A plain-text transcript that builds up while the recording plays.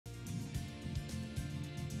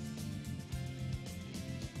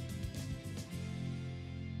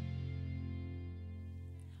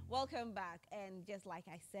Welcome back. And just like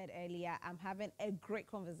I said earlier, I'm having a great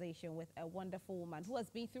conversation with a wonderful woman who has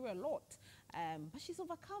been through a lot, but she's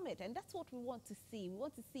overcome it. And that's what we want to see. We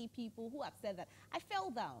want to see people who have said that I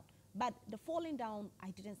fell down, but the falling down, I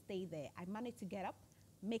didn't stay there. I managed to get up,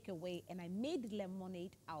 make a way, and I made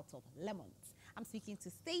lemonade out of lemons. I'm speaking to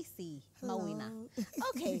Stacy Amewoyi.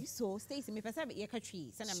 Okay, so Stacy, me person ye katri,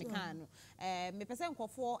 send me can. Me person ko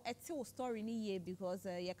for a tell story ni ye because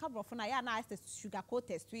ye cover for na ya na sugar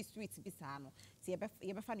coated street bisano. See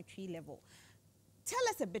ye be fan tree level. Tell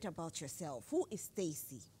us a bit about yourself. Who is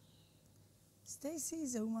Stacy? Stacy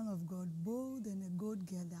is a woman of God, bold and a good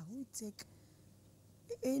girl that will take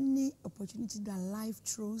any opportunity that life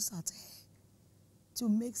throws at her to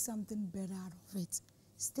make something better out of it.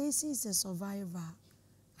 Stacy is a survivor.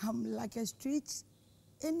 I'm like a street,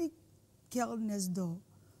 any girl next door,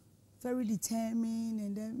 very determined,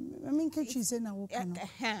 and then I mean, can she say now?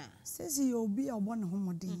 Stacy, you'll be a one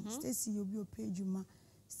home day. Stacy, you'll be a page you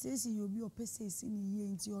Stacy, you'll be a person in a year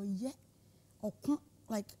into your year. Or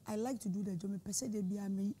like I like to do the job. Me person they be I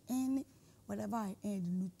may any whatever I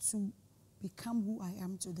earn to become who I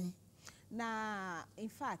am today. Now, in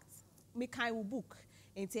fact, me kind book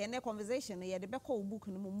into a conversation. Yeah, the back book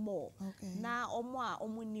no more. Okay. Now,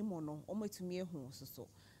 omo ni mono, omo to me who so.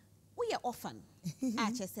 We are orphan.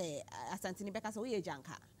 I just say, Asantini Becca, so we are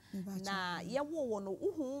janka. Na ya wo no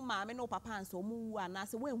uhu ma me no papa and so mu na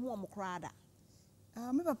se we hu omo krada.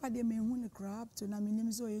 Me papa de me hu ne crab to na me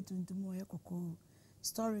nim so ye tuntum ye koko.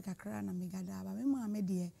 Story kakra na me gada ba me ma me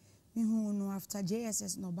de me hu no after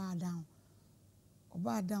JSS no bar down.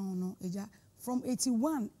 Oba down no eja from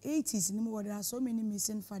 81 80s there are so many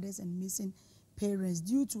missing fathers and missing parents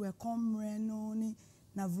due to a comreno ni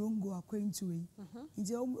na vrongo akwentu yi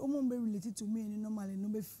nti omo be related to me normally no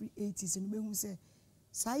be free 80s no be hu say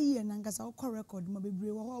sai na ngasa okọ record ma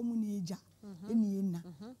bebre wo ho mu na eja eni na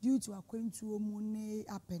due to akwentu omo ne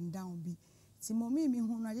up and down bi ti mommy me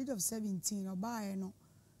hu na age of 17 oba no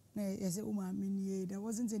na yese o ma me there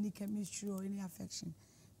wasn't any chemistry or any affection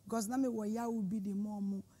because na me wo ya will be the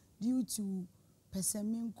mom due to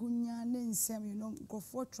person kunya nsem, you know, go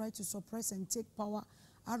for try to suppress and take power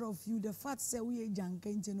out of you. The fact say we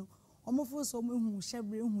janka you know, almost so who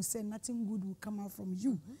shebre who say nothing good will come out from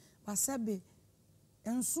you. But sabe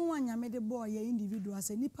enso anya me the boy ye individual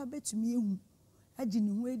say nipa betumi ehu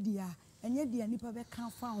agini hu edia enye dia nipa be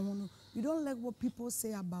kan fa ho no. You don't like what people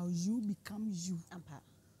say about you, become you.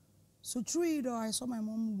 So true it or I saw my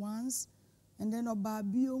mom once. And then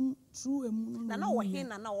obabium through a moon. Na no hin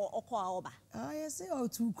na okwa oba. I say oh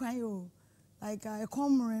to cry like I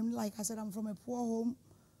come like I said I'm from a poor home,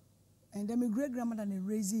 and then my great grandmother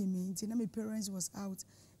raising me. Until my parents was out,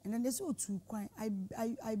 and then they say oh to cry.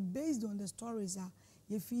 I based on the stories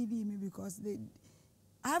you feeding me because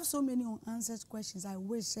I have so many unanswered questions. I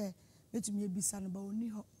wish let me be son about only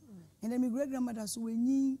her. And then my great grandmother so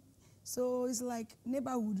it's like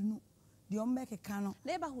neighborhood no. The make a canon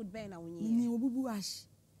neighborhood ben na wunye ni obubu ash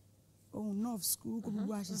oh north school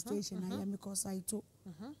obubu ash station I am because I took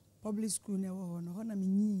public school never no na me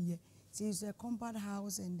nyi see it's a compound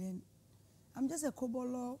house and then I'm just a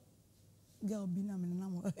kobolo girl bi na me na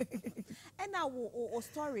mo and now o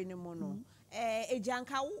story ni mo no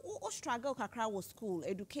ejanka o struggle kakra wo school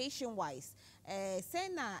education wise say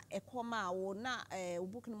na ekoma wo na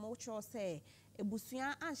book no mo cho say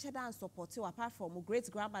ebusuan ansheda and support you apart from great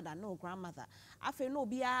grandmother no grandmother afa no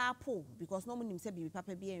bia po because no munim say bibi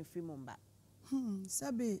papa bia en free momba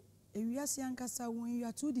sabe ewiase ankasa when you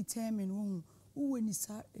are too determined who when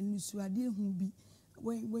nisuade hu bi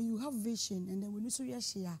when you have vision and then when you so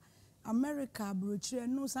share America brochire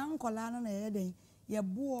no san kola na ye den ye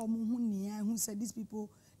bo mu hu nia hu say these people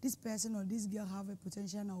this person or this girl have a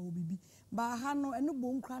potential na obibi ba ha no eno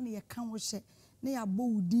bo nkra na ye kan wo hye na ya bo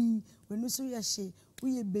udin when so ye hye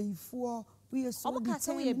we ye beifo we ye so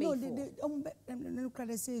determined no they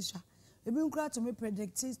credit say sha e be nkra to me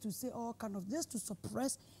predicts to say all kind of just to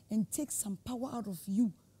suppress and take some power out of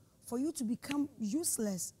you for you to become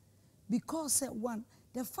useless because one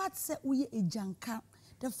the fact say we a janka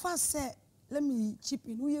the first said, let me chip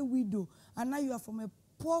in, we a widow, and now you are from a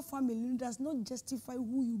poor family, it does not justify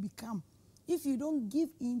who you become. If you don't give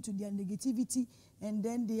in to their negativity, and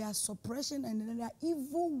then their suppression, and then their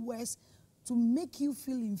evil words to make you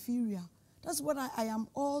feel inferior. That's what I am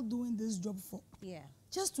all doing this job for. Yeah.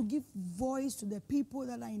 Just to give voice to the people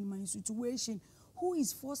that are in my situation, who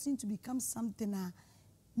is forcing to become something.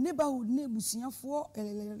 Neighborhood, let me say,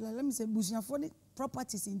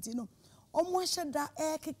 properties in Tino. What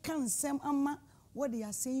they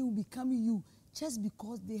are saying will become you just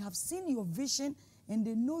because they have seen your vision and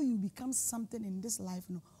they know you become something in this life.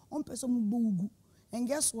 No, And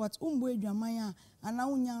guess what? Edwamaya and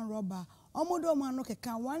now young robber. Omodo man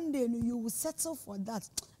can one day you will settle for that.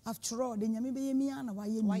 After all, then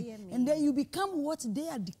and then you become what they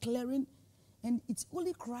are declaring. And it's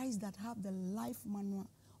only Christ that have the life manual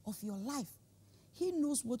of your life. He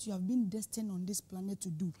knows what you have been destined on this planet to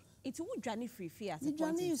do. It would journey free fear at a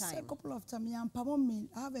point in time. A couple of times,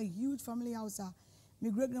 I have a huge family house. My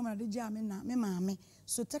great grandmother me mama.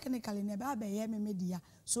 So technically, never be me media.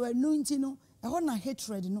 So anointing, I want a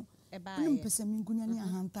hatred, no. Person kunyani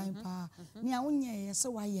a time pa. Ni aunye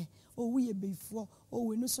so why oh we before oh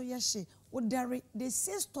we no so yeshe oh there they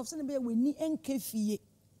say stuff so be we ni enkefie.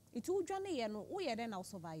 It would journey no oh yeah then I'll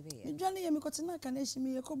survive it. Journey me got na can she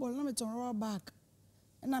me cobble na me turn roll back.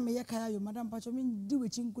 And I may kaya you madam pacho me do we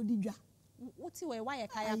chinko didja. What's your why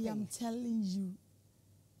kaya? I am telling you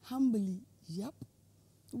humbly, yep.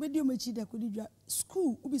 We do me chida kudidja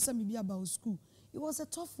school ubi sami be about school. It was a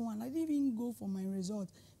tough one. I didn't even go for my result.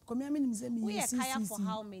 We are kaya for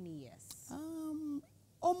how many years?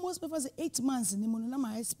 Almost before 8 months.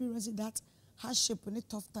 I experienced that hardship and a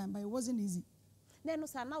tough time, but it wasn't easy. No,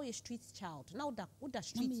 sir. Now you're a street child. Now that what the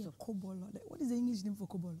street? What is the English name for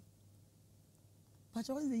kobolo? But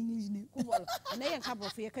what is the English name? Kobolo. And then you come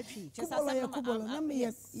for your country. Kobolo. Na me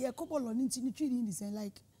ye kobolo. Ninti in the same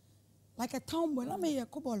like a town boy. Na me ye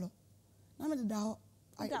kobolo. Na me da.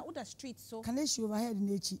 What the street so? Can I show overhead in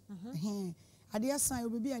the Adia sign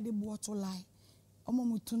baby ade bottle lie. Omo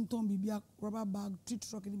mutunton bibia rubber bag, treat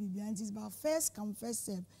truck ni bibia and it's about first come first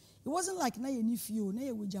serve. It wasn't like na ye ni fio, na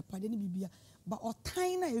ye we japade ni bibia, but o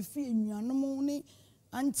time na ye fi enuanom ni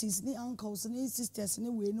aunties ni uncles ni sisters ni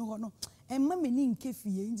we no ho no. And mama ni nke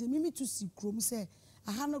fie, nje mimi to see krom say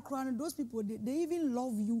aha no kra those people they even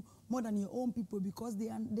love you more than your own people because we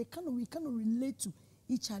kind of relate to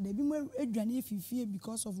each other. Be more edwane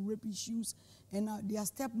because of rape issues and their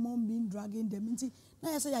stepmom being dragging them.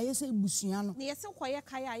 Now I say busuano. Yes, so quiet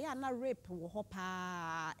kaya ya na rape wo ho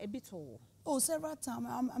pa a bit. Oh, several times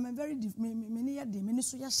I'm a very many years many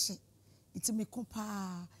so yashi. It's me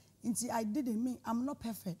compa. I didn't mean I'm not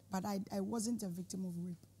perfect, but I wasn't a victim of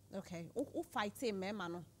rape. Okay. Who fighting me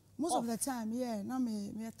man? Most of the time, yeah. Now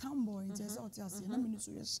me a tomboy.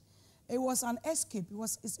 It was an escape.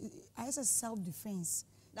 I said self-defense.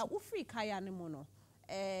 Now, who free kaya ni mono?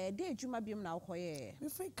 Day juma biom na ukoye. We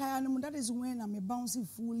free kaya ni mono. That is when I'm bouncing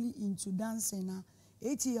fully into dancing.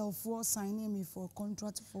 ATL4 signing me for a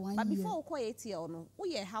contract for 1 year. But before ukoye ATL no,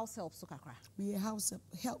 we a house help so kakra. We a house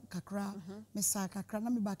help kakra. Me sa kakra. Na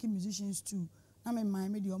me backing musicians too. Na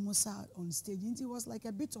me the almost on stage. It was like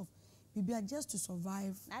a bit of maybe just to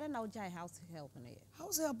survive. I don't know why house help in it.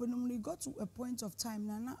 House help when we got to a point of time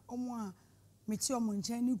na omo meti omo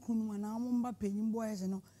nchani kunu na omo mba penyim boys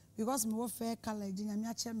no because me wo fair color ginya me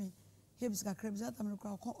ache me hips ka crabs that am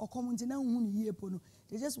okomunti na hu ni yepo no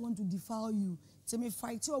they just want to defile you say me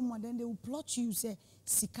fight omo then they will plot you say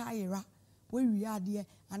sika ira when we are there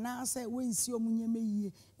and now say when see omo nyeme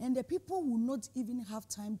yie and the people will not even have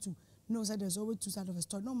time to know that there's always two sides of a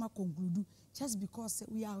story no ma conclude just because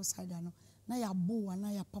we are outside no na ya bo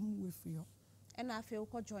na ya pam we free. And I feel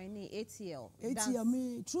ko join ATL. ATL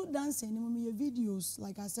me true dancing me videos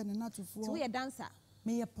like I said not to for. So we a dancer.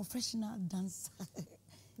 Me a professional dancer.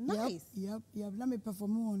 Nice. Yep. Let me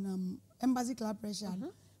perform on Embassy Club Pressure.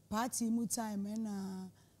 Party mu time and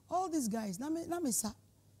all these guys. Na me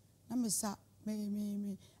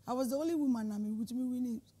I was the only woman na me with me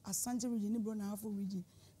winning Asante region, Ibro na Afro region.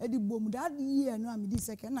 Edi bom that year no am this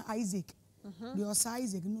second na Isaac. The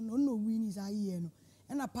Isaac no win is a year no.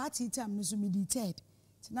 And a party time no so me detailed.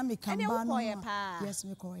 Na me come back. Yes,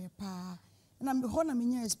 me call pa. And I'm hona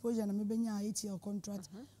me exposure na me benya ATL contract.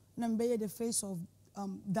 Na me be the face of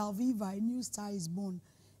Dalviva, a new star is born.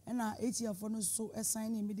 And ATL for no so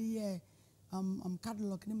assigning me the year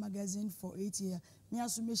catalog ni magazine for 8 years. Me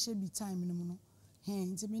aso me share be time no no.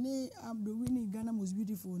 Nti me ne the winning Ghana most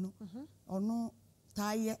beautiful no. Or no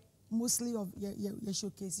tie mostly of your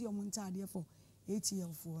showcase your montade for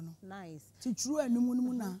ATL for no. Nice. To true and no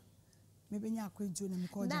na maybe nya akwentu na me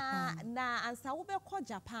call Japan. Na ansa wo be call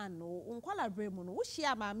Japan no unkwala bremu no wo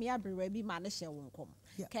share ma me abrewa bi ma na hye wonkom.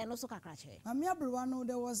 Kai no so kakra che. Ma me abrewa no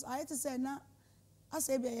there was I to say na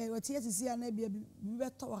asa be ya wati asisi na be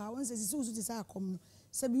beto ha won say sisi usu ti say akom no.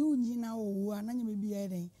 Say bi unyi na wo na nya me bi ya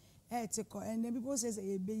den. And then people say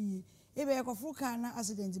e be yi. E be yakofo ka na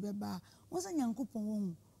accident be ba. Won say nyankopon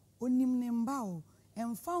wo onim ne mba o.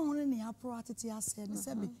 Emfa hono ne apro atete ase ne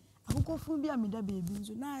sebe akokofun bi ameda baby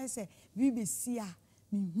nso na I say we be sia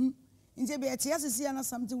me hu nje be ete asese na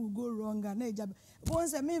something will go wrong na eja won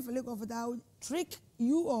say me feel comfortable trick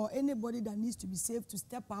you or anybody that needs to be safe to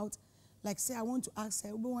step out like say I want to ask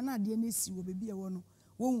her, "Obo wana ade na si wo baby e wo no."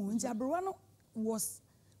 Wo hu nti abrewa no was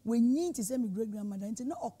when you to say my great grandmother nti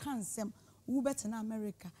no okan sem wo better na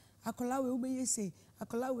America. Akola we obeye say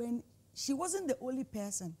akola when she wasn't the only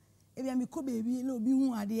person. Ebi am ko baby no obi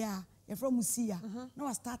hu ade a e from Musia. Now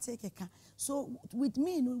I start take a. So with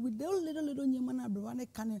me, you know, with the little nyama na abrewa ne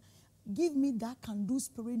can give me that can do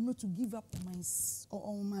spirit not to give up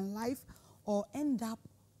on my life or end up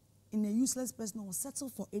in a useless person or settle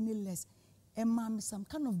for any less. And mom, some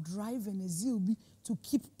kind of drive and a zeal be to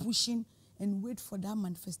keep pushing and wait for that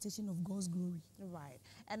manifestation of God's glory. Right.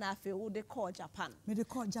 And I feel they call Japan. Me they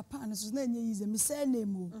call Japan. So na easy. Me say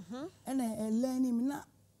name and I learn him na.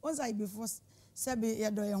 Once I before sabi ya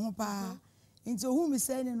do ye ho pa. Into who me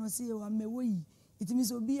say no see you Amewoyi. It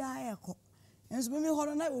means obi a ekọ. And so me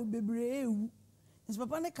hold na obebre ewu. And so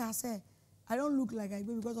papa ne ka say I don't look like I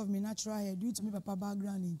go because of my natural hair due to my papa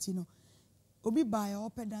background in Tino. Obi buy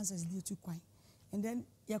opera dancers there too quite. And then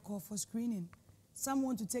you call for screening. Some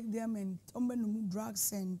want to take them and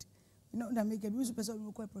drugs and you know that make a music person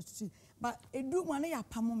who call prostitute. But it do money ya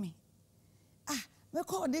pamomi. Ah, me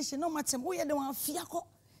call audition no matter who you don't fiako.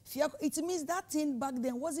 Fiako. It means that thing back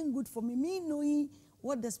then wasn't good for me. Me knowing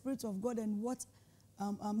what the Spirit of God and what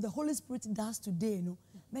the Holy Spirit does today, you know.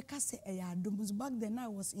 Make us say back then I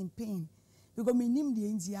was in pain. Because me name the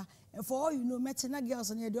India, and for all you know, metana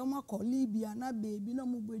girls and the Oma call Libya, na baby, no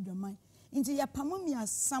more your mind. Into your pamomia,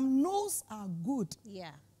 some no's are good.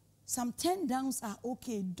 Yeah. Some 10 downs are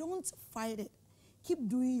okay. Don't fight it. Keep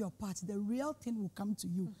doing your part. The real thing will come to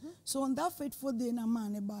you. So on that fateful day, na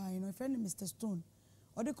man, you know, friend Mr. Stone,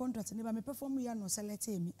 or the contract, and me perform here no select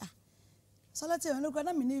me. Ah, select me. No, because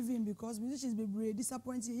I'm in because musicians be very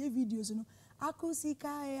disappointed. Your videos, you know, I could see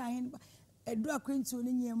I do a queen to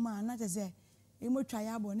any man, not as a emo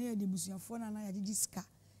triable near the bush of phone and I did ska.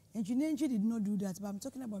 And you did not do that, but I'm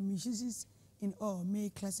talking about musicians in all may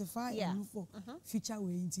classify and look for future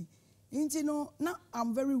way. Into no, now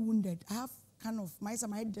I'm very wounded. I have kind of my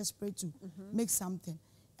desperate to make something.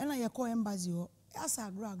 And I call embassy as I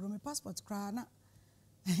grow my passport cry.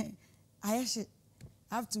 I actually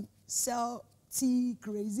have to sell tea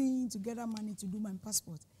crazy to get that money to do my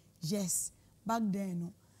passport. Yes, back then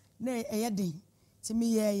no. Ne eyedin ti me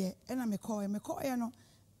ye e na me call no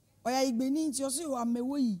oya igbeni nti oso yo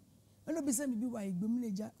Amewoyi e no be say me bi wa igbemu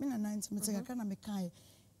leja me na 90 me take na me kan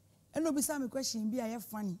e no be say me question bi aye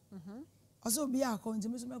funny oso bi account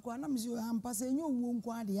me so me call na me so am pass enyo wo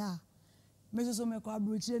nko ade a me so me call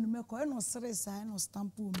abrochire no me call e no stress e no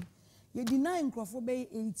stamp me ye deny nkrofo be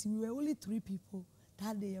 8 we were only 3 people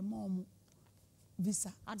that day mom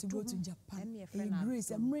visa to go to Japan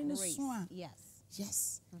grace yes.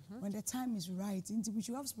 Yes, when the time is right, we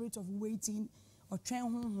should have spirit of waiting or trying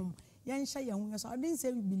home. So I didn't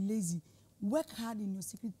say we be lazy. Work hard in your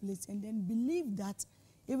secret place and then believe that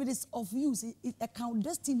if it is of use, it account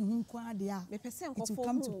destiny. It will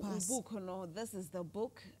come to pass. Book, no, this is the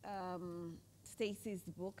book, Stacy's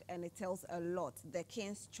book, and it tells a lot. The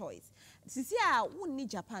King's Choice. Sisi who need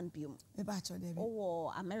Japan biom?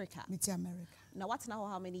 Or America? America. Now what's now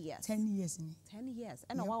how many years? 10 years. 10 years.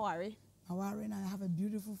 And what worry? And I have a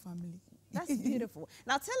beautiful family. That's beautiful.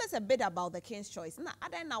 Now tell us a bit about the King's Choice. Now, I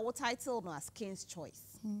don't know what title no as King's Choice.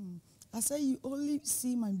 I say you only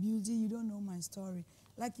see my beauty, you don't know my story.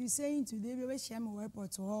 Like you saying today, we share my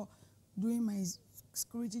airport or doing my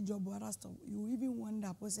security job or other stuff. You even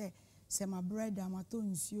wonder, say my brother, my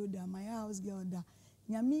tons, my house girl,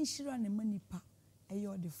 nyami shira ne manipa,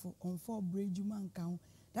 ayo defo on 4 bridge man count.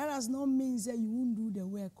 That does not mean that you won't do the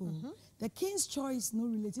work. The King's Choice no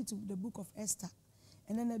related to the book of Esther.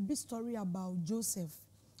 And then a big story about Joseph.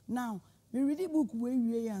 Now, we read the book where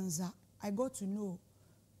we answer. I got to know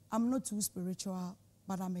I'm not too spiritual,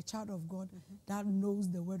 but I'm a child of God that knows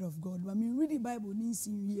the word of God. But I mean, read the Bible needs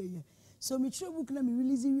here. So me try book na me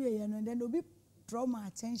release here and then they'll be draw my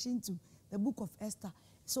attention to the book of Esther.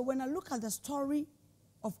 So when I look at the story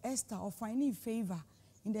of Esther of finding favor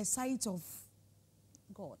in the sight of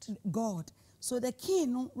God. So the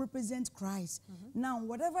king represents Christ. Now,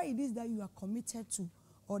 whatever it is that you are committed to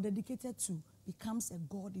or dedicated to becomes a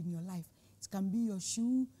God in your life. It can be your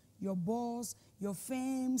shoe, your boss, your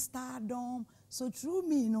fame, stardom. So through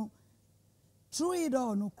me, through it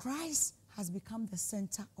all, Christ has become the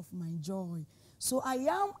center of my joy. So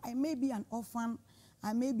I may be an orphan,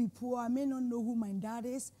 I may be poor, I may not know who my dad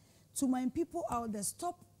is. To my people out there,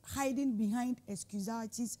 stop hiding behind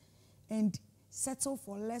excuses and settle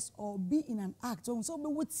for less or be in an act. So be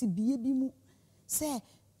what be mu say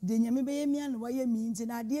the nyame be me and why me nti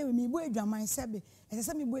na de me boy dwaman sebe. I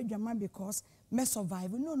say me boy dwaman because me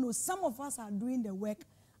survive. No, some of us are doing the work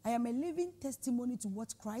I am a living testimony to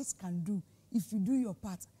what Christ can do if you do your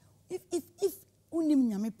part. If unim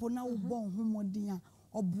nyame po na wo bon homodin a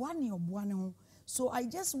oboa ne ho. So I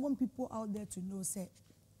just want people out there to know, say,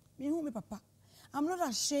 me who me papa. I'm not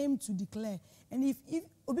ashamed to declare. And if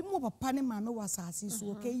obi mo papa ne mama was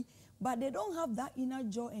so okay, but they don't have that inner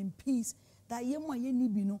joy and peace that ye mo ye ni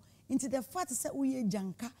bi no. Into the fact say we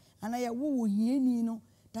janka and I wo hieni no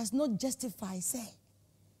does not justify say.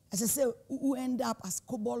 As I say, who end up as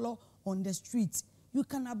kobolo on the streets. You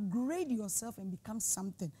can upgrade yourself and become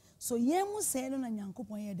something. So ye mo say no na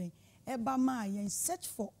nyankopon ye den eba ma ye search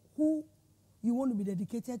for who you want to be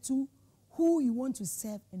dedicated to, who you want to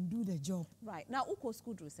serve and do the job. Right. Now, who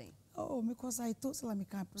school do you say? Oh, because I taught Salami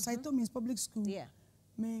campus. I taught means public school. Yeah.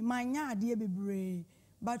 My idea be brave.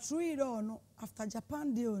 But through it all, no, after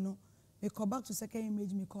Japan deal, no, me go back to second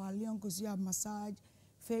image, me call Leon because you have massage,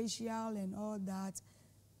 facial and all that.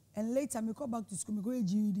 And later, me go back to school, me go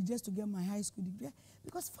GED just to get my high school degree.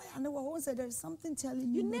 Because fire, I never once said there is something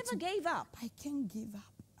telling me. You never gave up. I can't give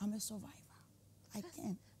up. I'm a survivor. I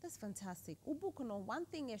can't. That's fantastic. Ubukono, one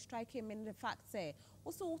thing is striking me in the fact say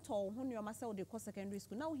also told when you myself the secondary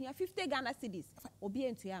school. Now here 50 Ghana cedis. Obi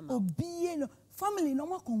into yama. Obi no family no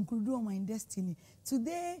more conclude on my destiny.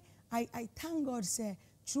 Today I thank God say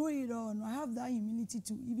through it all, I have that humility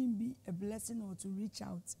to even be a blessing or to reach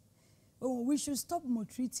out. Oh, we should stop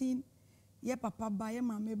maltreating. Yeah, papa, buy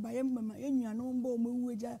mama, buy mama,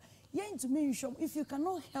 to me, if you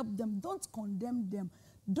cannot help them, don't condemn them,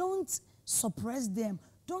 don't suppress them,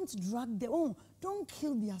 don't drag them. Oh, don't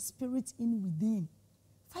kill their spirit in within.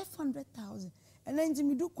 500,000. And then to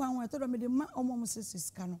me do I thought I made a man almost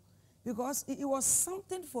because it was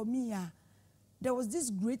something for me. There was this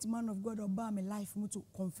great man of God about my life to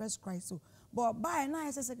confess Christ. So, but by now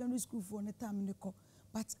I said secondary school for a time in the call.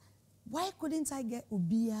 But why couldn't I get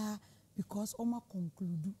Obia? Because Oma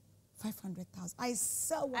conclude 500,000. I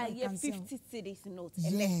sell what I can 50 cities notes.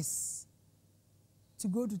 Yes. To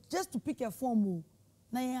go to just to pick a form.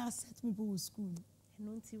 Now I set people with school.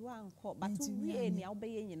 But to maybe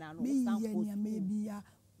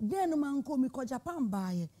then man call me call Japan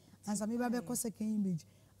buy and some maybe I second image.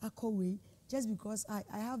 I call way just because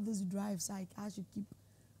I have this drive, so I should keep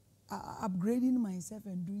upgrading myself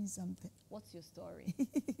and doing something. What's your story?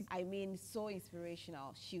 I mean, so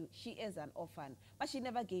inspirational. She is an orphan, but she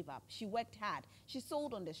never gave up. She worked hard. She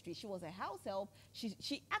sold on the street. She was a house help.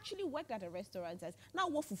 She actually worked at a restaurant. Now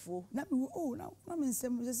what fufu?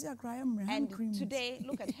 And today,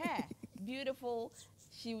 look at her, beautiful.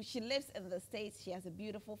 She lives in the States. She has a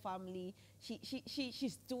beautiful family.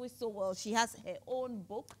 She's doing so well. She has her own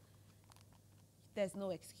book. There's no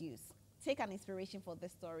excuse. Take an inspiration for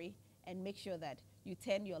this story and make sure that you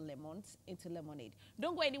turn your lemons into lemonade.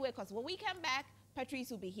 Don't go anywhere because when we come back,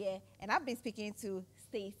 Patrice will be here and I've been speaking to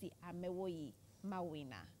Stacy Amewoyi,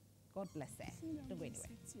 Mawina. God bless her. Don't go anywhere.